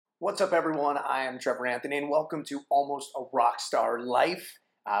What's up, everyone? I am Trevor Anthony, and welcome to Almost a Rockstar Life.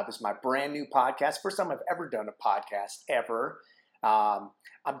 This is my brand new podcast. First time I've ever done a podcast, ever. I'm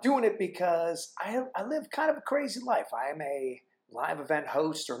doing it because I live kind of a crazy life. I am a live event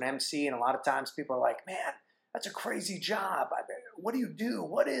host or an MC, and a lot of times people are like, man, that's a crazy job. What do you do?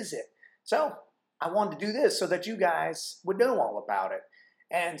 What is it? So I wanted to do this so that you guys would know all about it.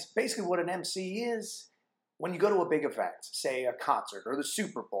 And basically what an MC is, when you go to a big event, say a concert or the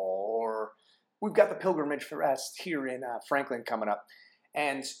Super Bowl, or we've got the Pilgrimage Fest here in Franklin coming up,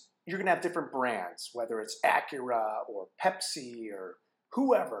 and you're going to have different brands, whether it's Acura or Pepsi or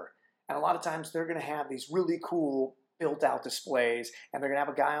whoever. And a lot of times they're going to have these really cool built-out displays, and they're going to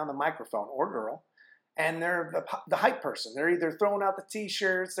have a guy on the microphone or girl, and they're the hype person. They're either throwing out the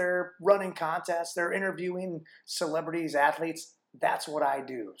T-shirts, they're running contests, they're interviewing celebrities, athletes. That's what I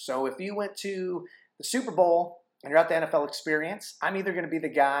do. So if you went to the Super Bowl and you're at the NFL Experience, I'm either going to be the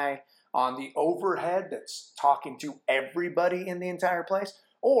guy on the overhead that's talking to everybody in the entire place,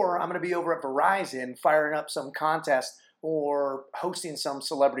 or I'm going to be over at Verizon firing up some contest or hosting some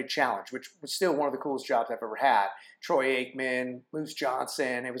celebrity challenge, which was still one of the coolest jobs I've ever had. Troy Aikman, Moose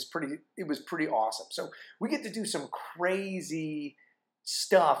Johnson, it was pretty awesome. So we get to do some crazy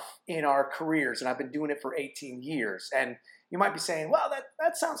stuff in our careers, and I've been doing it for 18 years. And you might be saying, well,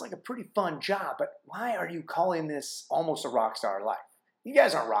 that sounds like a pretty fun job, but why are you calling this Almost a Rockstar Life? You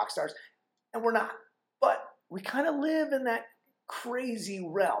guys aren't rock stars, and we're not. But we kind of live in that crazy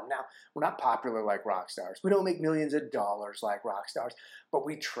realm. Now, we're not popular like rock stars. We don't make millions of dollars like rock stars, but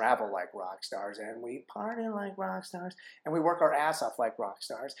we travel like rock stars, and we party like rock stars, and we work our ass off like rock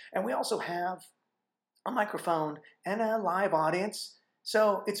stars. And we also have a microphone and a live audience.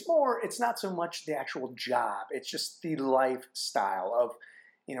 So it's not so much the actual job. It's just the lifestyle of,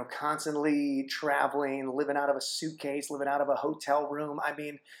 constantly traveling, living out of a suitcase, living out of a hotel room. I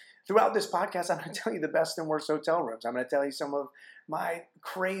mean, throughout this podcast, I'm going to tell you the best and worst hotel rooms. I'm going to tell you some of my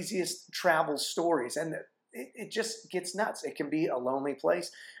craziest travel stories. And it just gets nuts. It can be a lonely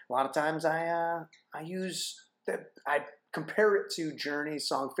place. A lot of times I compare it to Journey's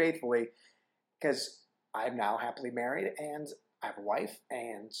song Faithfully, because I'm now happily married and I have a wife,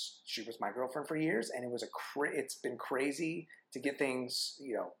 and she was my girlfriend for years, and it's been crazy to get things,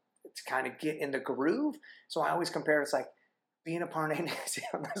 to kind of get in the groove. So I always compare it's like being a part of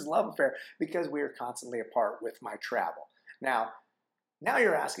this love affair, because we are constantly apart with my travel. Now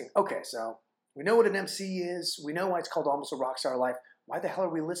you're asking, okay, so we know what an MC is. We know why it's called Almost a Rockstar Life. Why the hell are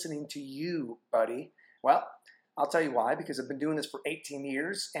we listening to you, buddy? Well, I'll tell you why, because I've been doing this for 18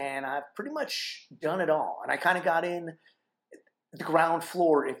 years, and I've pretty much done it all. And I kind of got in the ground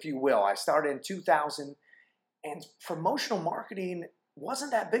floor, if you will. I started in 2000, and promotional marketing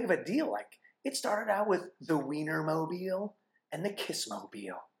wasn't that big of a deal. Like, it started out with the Wienermobile and the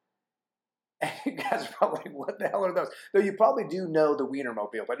Kissmobile. And you guys are probably like, what the hell are those? Though you probably do know the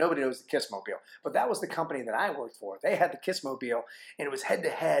Wienermobile, but nobody knows the Kissmobile. But that was the company that I worked for. They had the Kissmobile, and it was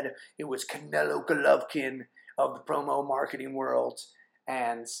head-to-head. It was Canelo Golovkin of the promo marketing world.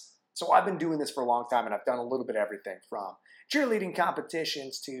 And so I've been doing this for a long time, and I've done a little bit of everything from cheerleading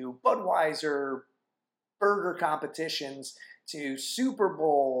competitions to Budweiser burger competitions to Super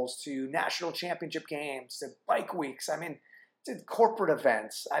Bowls to national championship games to bike weeks. I mean, to corporate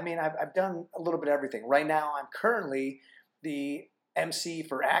events. I mean, I've done a little bit of everything. Right now, I'm currently the MC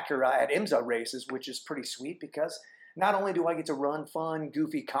for Acura at IMSA races, which is pretty sweet because not only do I get to run fun,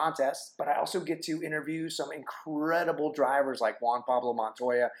 goofy contests, but I also get to interview some incredible drivers like Juan Pablo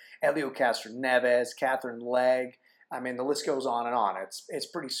Montoya, Helio Castroneves, Catherine Legg. I mean, the list goes on and on. It's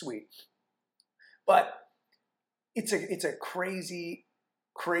pretty sweet. But it's a crazy,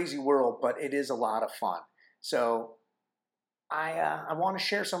 crazy world, but it is a lot of fun. So I want to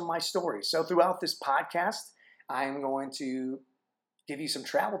share some of my stories. So throughout this podcast, I'm going to give you some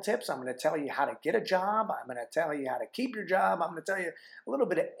travel tips. I'm going to tell you how to get a job. I'm going to tell you how to keep your job. I'm going to tell you a little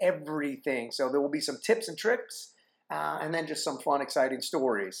bit of everything. So there will be some tips and tricks, and then just some fun, exciting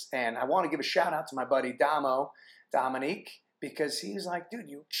stories. And I want to give a shout out to my buddy Dominique, because he's like, dude,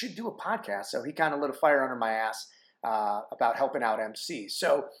 you should do a podcast. So he kind of lit a fire under my ass about helping out MCs.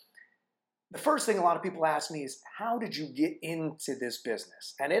 So the first thing a lot of people ask me is, how did you get into this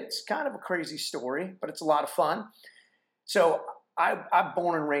business? And it's kind of a crazy story, but it's a lot of fun. So I'm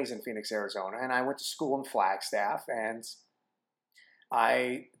born and raised in Phoenix, Arizona, and I went to school in Flagstaff, and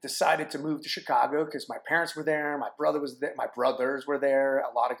I decided to move to Chicago because my parents were there, my brother was there, my brothers were there,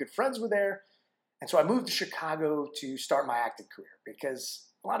 a lot of good friends were there. And so I moved to Chicago to start my acting career, because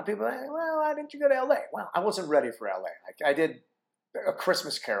a lot of people are like, well, why didn't you go to LA? Well, I wasn't ready for LA. I did A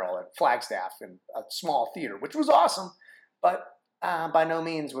Christmas Carol at Flagstaff in a small theater, which was awesome, but By no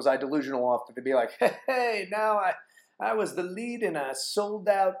means was I delusional enough to be like, hey, now I was the lead in a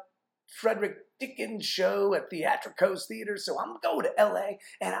sold-out Frederick Dickens show at Theatricos Theater, so I'm going to LA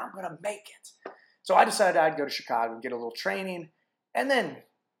and I'm going to make it. So I decided I'd go to Chicago and get a little training and then,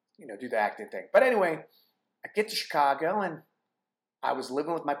 do the acting thing. But anyway, I get to Chicago and I was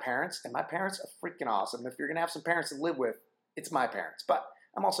living with my parents, and my parents are freaking awesome. If you're going to have some parents to live with, it's my parents. But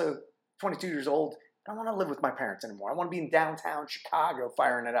I'm also 22 years old. I don't want to live with my parents anymore. I want to be in downtown Chicago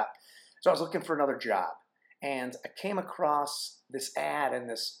firing it up. So I was looking for another job. And I came across this ad in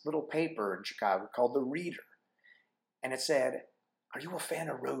this little paper in Chicago called The Reader. And it said, "Are you a fan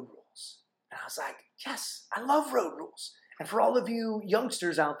of Road Rules?" And I was like, yes, I love Road Rules. And for all of you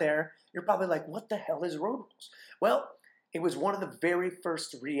youngsters out there, you're probably like, what the hell is Road Rules? Well, it was one of the very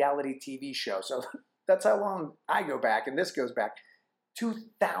first reality TV shows. So that's how long I go back. And this goes back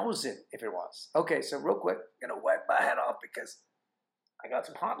 2000, if it was. Okay, so real quick, I'm going to wipe my head off because I got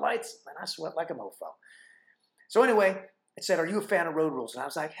some hot lights and I sweat like a mofo. So anyway, it said, "Are you a fan of Road Rules?" And I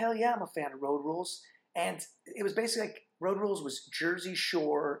was like, hell yeah, I'm a fan of Road Rules. And it was basically like Road Rules was Jersey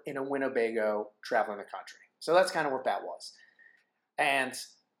Shore in a Winnebago traveling the country. So that's kind of what that was. And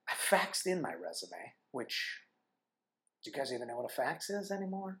I faxed in my resume, which, do you guys even know what a fax is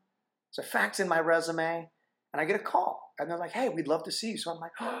anymore? So I fax in my resume, and I get a call. And they're like, "Hey, we'd love to see you." So I'm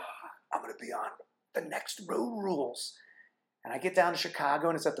like, oh, I'm going to be on the next Road Rules. And I get down to Chicago,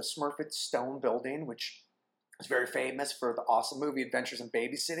 and it's at the Smurfit Stone building, which is very famous for the awesome movie Adventures in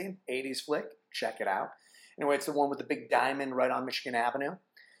Babysitting, 80s flick. Check it out. Anyway, it's the one with the big diamond right on Michigan Avenue.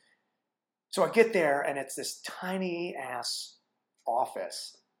 So I get there, and it's this tiny-ass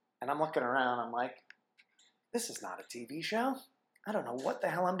office. And I'm looking around. I'm like, this is not a TV show. I don't know what the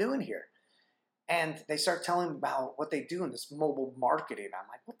hell I'm doing here. And they start telling me about what they do in this mobile marketing. I'm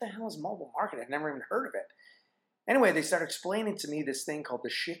like, what the hell is mobile marketing? I've never even heard of it. Anyway, they start explaining to me this thing called the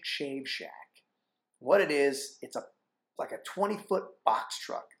Chick Shave Shack. What it is, it's like a 20-foot box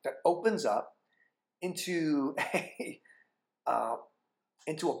truck that opens up into a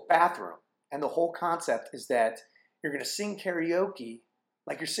bathroom. And the whole concept is that you're going to sing karaoke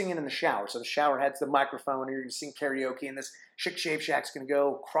like you're singing in the shower. So the shower head's the microphone, and you're going to sing karaoke, and this Chick Shave Shack's going to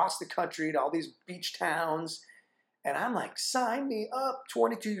go across the country to all these beach towns. And I'm like, sign me up,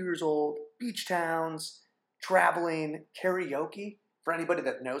 22 years old, beach towns, traveling, karaoke. For anybody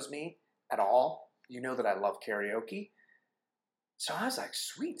that knows me at all, you know that I love karaoke. So I was like,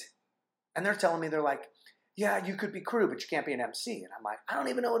 sweet. And they're telling me, they're like, yeah, you could be crew, but you can't be an MC. And I'm like, I don't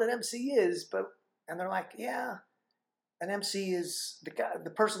even know what an MC is. And they're like, yeah, an MC is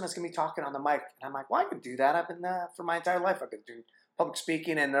the person that's going to be talking on the mic. And I'm like, well, I could do that. I've been, for my entire life, I've been doing public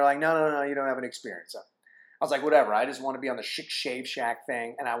speaking. And they're like, no, you don't have any experience. So I was like, whatever. I just want to be on the Chick Shave Shack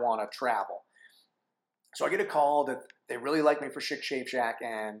thing, and I want to travel. So I get a call that they really like me for Chick Shave Shack,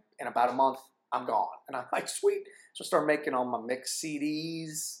 and in about a month, I'm gone. And I'm like, sweet. So I start making all my mixed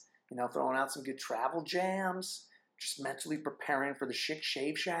CDs, throwing out some good travel jams, just mentally preparing for the Chick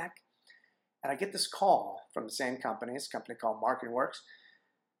Shave Shack. And I get this call from the same company. It's a company called Marketing Works.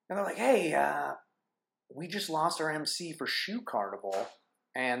 And they're like, hey, we just lost our MC for Shoe Carnival,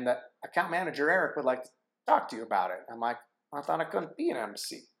 and the account manager, Eric, would like to talk to you about it. I'm like, I thought I couldn't be an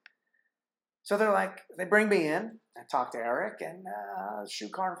MC. So they're like, they bring me in. I talk to Eric, and Shoe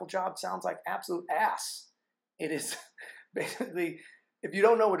Carnival job sounds like absolute ass. It is basically, if you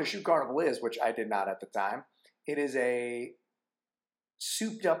don't know what a Shoe Carnival is, which I did not at the time, it is a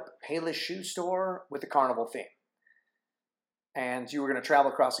souped up Payless shoe store with a carnival theme. And you were going to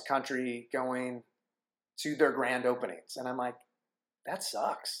travel across the country going to their grand openings. And I'm like, that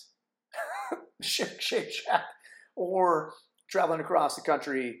sucks. Shake Shack. Or traveling across the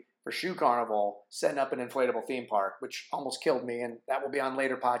country for Shoe Carnival, setting up an inflatable theme park, which almost killed me, and that will be on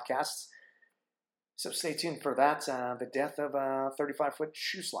later podcasts. So stay tuned for that. The death of a 35-foot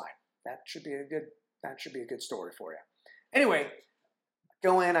shoe slide. That should be a good story for you. Anyway,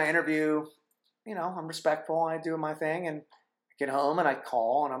 go in, I interview. I'm respectful. I do my thing, and I get home and I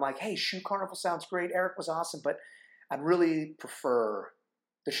call, and I'm like, hey, Shoe Carnival sounds great. Eric was awesome, but I'd really prefer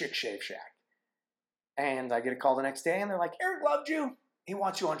the Chick Shave Shack. And I get a call the next day, and they're like, Eric loved you. He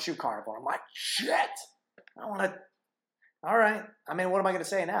wants you on Shoe Carnival. I'm like, shit. I want to. All right. I mean, what am I going to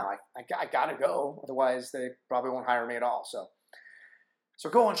say now? I got to go. Otherwise, they probably won't hire me at all. So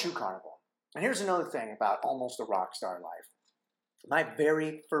go on Shoe Carnival. And here's another thing about almost a rock star life. My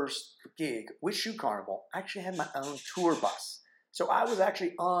very first gig with Shoe Carnival, I actually had my own tour bus. So I was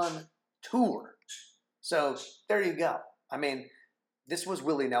actually on tour. So there you go. I mean, this was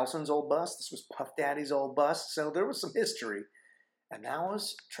Willie Nelson's old bus. This was Puff Daddy's old bus. So there was some history. And that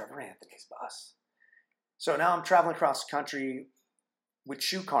was Trevor Anthony's bus. So now I'm traveling across the country with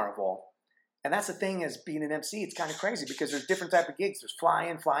Shoe Carnival. And that's the thing, as being an MC, it's kind of crazy because there's different type of gigs. There's fly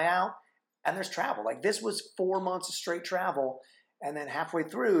in, fly out, and there's travel. Like this was 4 months of straight travel. And then halfway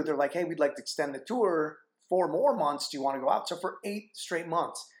through, they're like, hey, we'd like to extend the tour 4 more months. Do you want to go out? So for 8 straight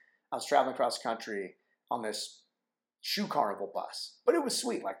months, I was traveling across the country on this Shoe Carnival bus. But it was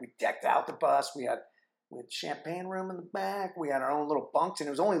sweet. Like we decked out the bus. We had champagne room in the back. We had our own little bunks, and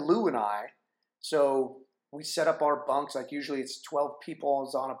it was only Lou and I. So we set up our bunks. Like usually it's 12 people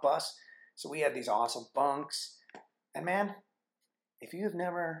is on a bus. So we had these awesome bunks. And man, if you have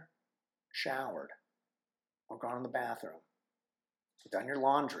never showered or gone in the bathroom, done your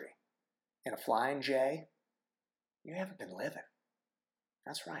laundry in a Flying J, you haven't been living.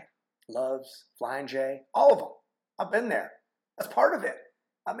 That's right. Loves, Flying J, all of them. I've been there. That's part of it.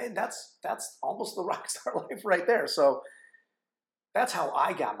 I mean, that's almost the rock star life right there. So that's how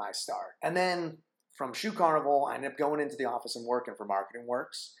I got my start. And then from Shoe Carnival, I ended up going into the office and working for Marketing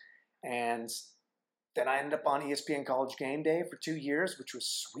Works. And then I ended up on ESPN College Game Day for 2 years, which was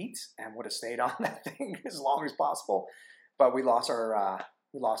sweet, and would have stayed on that thing as long as possible. But we lost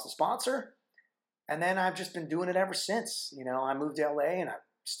the sponsor, and then I've just been doing it ever since. You know, I moved to LA, and I'm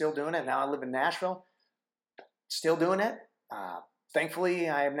still doing it. Now I live in Nashville, still doing it. Thankfully,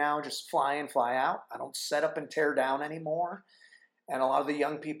 I am now just fly in, fly out. I don't set up and tear down anymore. And a lot of the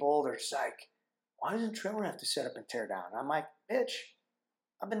young people, they're just like, why doesn't Trevor have to set up and tear down? And I'm like, bitch,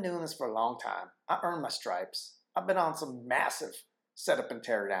 I've been doing this for a long time. I earned my stripes. I've been on some massive setup and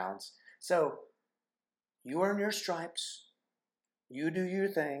tear downs. So you earn your stripes. You do your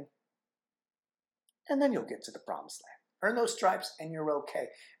thing. And then you'll get to the promised land. Earn those stripes and you're okay.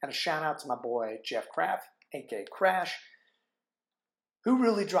 And a shout out to my boy, Jeff Kraft, a.k.a. Crash, who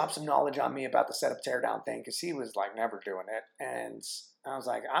really dropped some knowledge on me about the setup tear down thing because he was like never doing it. And I was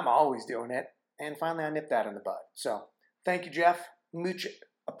like, I'm always doing it. And finally I nipped that in the bud. So thank you, Jeff. Much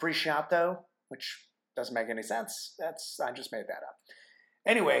appreciato, which doesn't make any sense. I just made that up.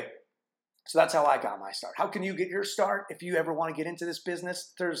 Anyway, so that's how I got my start. How can you get your start if you ever want to get into this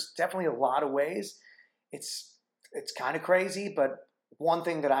business? There's definitely a lot of ways. It's kind of crazy, but one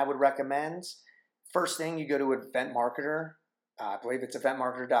thing that I would recommend, first thing, you go to Event Marketer. I believe it's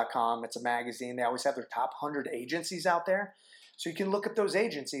eventmarketer.com. It's a magazine. They always have their top 100 agencies out there. So you can look at those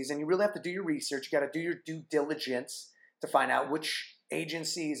agencies, and you really have to do your research. You got to do your due diligence to find out which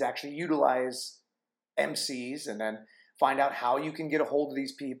agencies actually utilize MCs, and then find out how you can get a hold of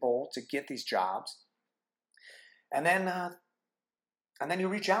these people to get these jobs. And then you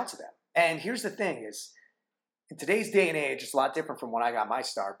reach out to them. And here's the thing is, in today's day and age, it's a lot different from when I got my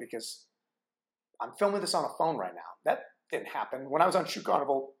start because I'm filming this on a phone right now. That didn't happen. When I was on Shoe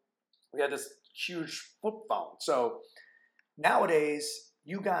Carnival, we had this huge flip phone. So nowadays,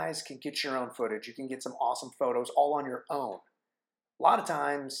 you guys can get your own footage. You can get some awesome photos all on your own. A lot of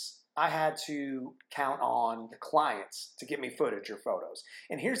times, I had to count on the clients to get me footage or photos.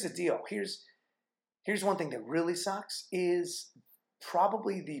 And here's the deal. Here's one thing that really sucks is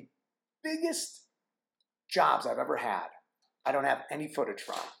probably the biggest jobs I've ever had. I don't have any footage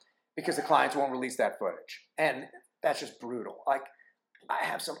from because the clients won't release that footage. And that's just brutal. Like, I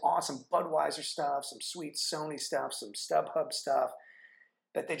have some awesome Budweiser stuff, some sweet Sony stuff, some StubHub stuff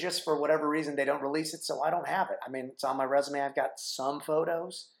that they just, for whatever reason, they don't release it, so I don't have it. I mean, it's on my resume. I've got some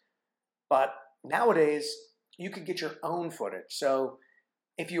photos. But nowadays, you can get your own footage. So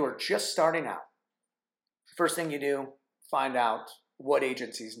if you are just starting out, first thing you do, find out what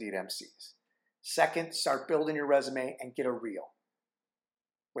agencies need MCs. Second, start building your resume and get a reel.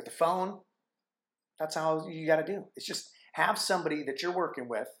 With the phone, that's how you got to do. It's just have somebody that you're working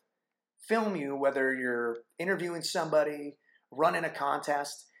with film you, whether you're interviewing somebody, running a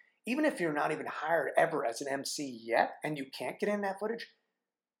contest. Even if you're not even hired ever as an MC yet and you can't get in that footage,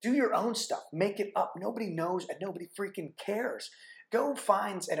 do your own stuff. Make it up. Nobody knows and nobody freaking cares. Go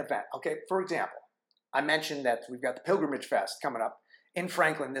find an event. Okay, for example, I mentioned that we've got the Pilgrimage Fest coming up in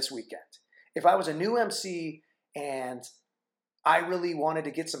Franklin this weekend. If I was a new MC and I really wanted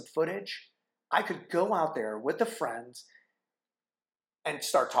to get some footage, I could go out there with a friend and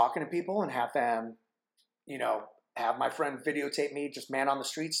start talking to people and have them, have my friend videotape me, just man on the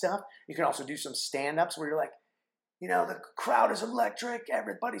street stuff. You can also do some stand-ups where you're like, the crowd is electric.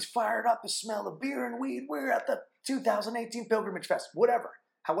 Everybody's fired up. The smell of beer and weed. We're at the 2018 Pilgrimage Fest. Whatever.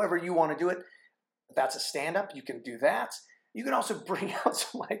 However you want to do it. If that's a stand-up, you can do that. You can also bring out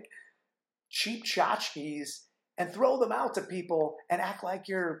some cheap tchotchkes and throw them out to people and act like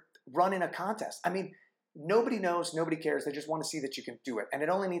you're running a contest. I mean, nobody knows. Nobody cares. They just want to see that you can do it. And it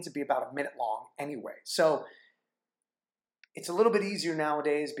only needs to be about a minute long anyway. So it's a little bit easier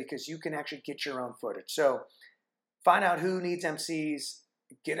nowadays because you can actually get your own footage. So find out who needs MCs,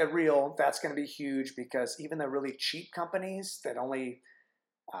 get a reel. That's going to be huge because even the really cheap companies that only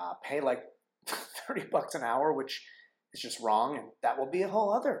pay like $30 an hour, which is just wrong, and that will be a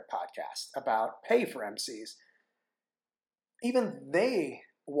whole other podcast about pay for MCs. Even they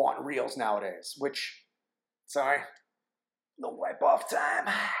want reels nowadays, which, sorry, no wipe off time.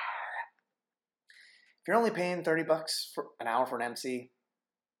 If you're only paying $30 for an hour for an MC,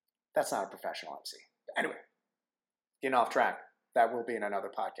 that's not a professional MC. Anyway, getting off track. That will be in another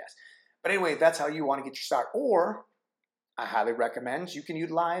podcast. But anyway, that's how you want to get your start. Or I highly recommend you can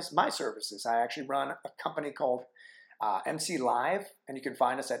utilize my services. I actually run a company called MC Live, and you can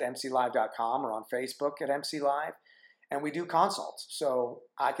find us at mclive.com or on Facebook at MC Live. And we do consults. So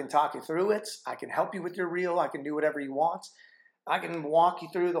I can talk you through it. I can help you with your reel. I can do whatever you want. I can walk you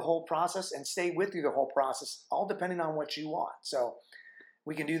through the whole process and stay with you the whole process, all depending on what you want. So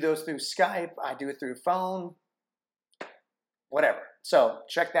we can do those through Skype. I do it through phone, whatever. So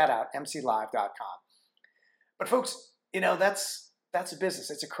check that out, mclive.com. But folks, that's a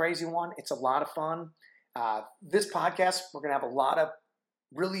business. It's a crazy one. It's a lot of fun. This podcast, we're going to have a lot of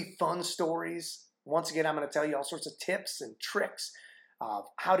really fun stories. Once again, I'm going to tell you all sorts of tips and tricks of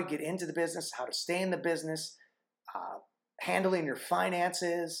how to get into the business, how to stay in the business, handling your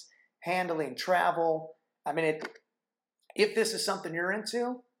finances, handling travel. I mean, if this is something you're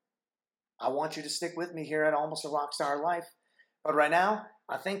into, I want you to stick with me here at Almost a Rockstar Life. But right now,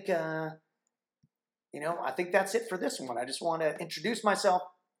 I think, I think that's it for this one. I just want to introduce myself,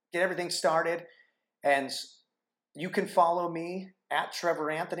 get everything started, and you can follow me at Trevor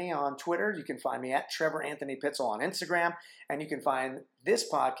Anthony on Twitter. You can find me at Trevor Anthony Pitzel on Instagram, and you can find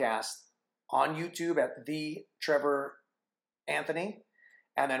this podcast on YouTube at The Trevor Anthony.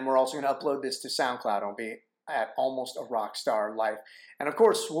 And then we're also going to upload this to SoundCloud. It'll be at Almost a Rockstar Life. And of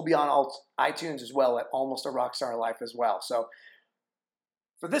course, we'll be on iTunes as well at Almost a Rockstar Life as well. So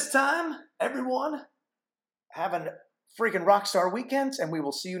for this time, everyone, have a freaking rockstar weekend, and we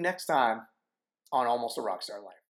will see you next time on Almost a Rockstar Life.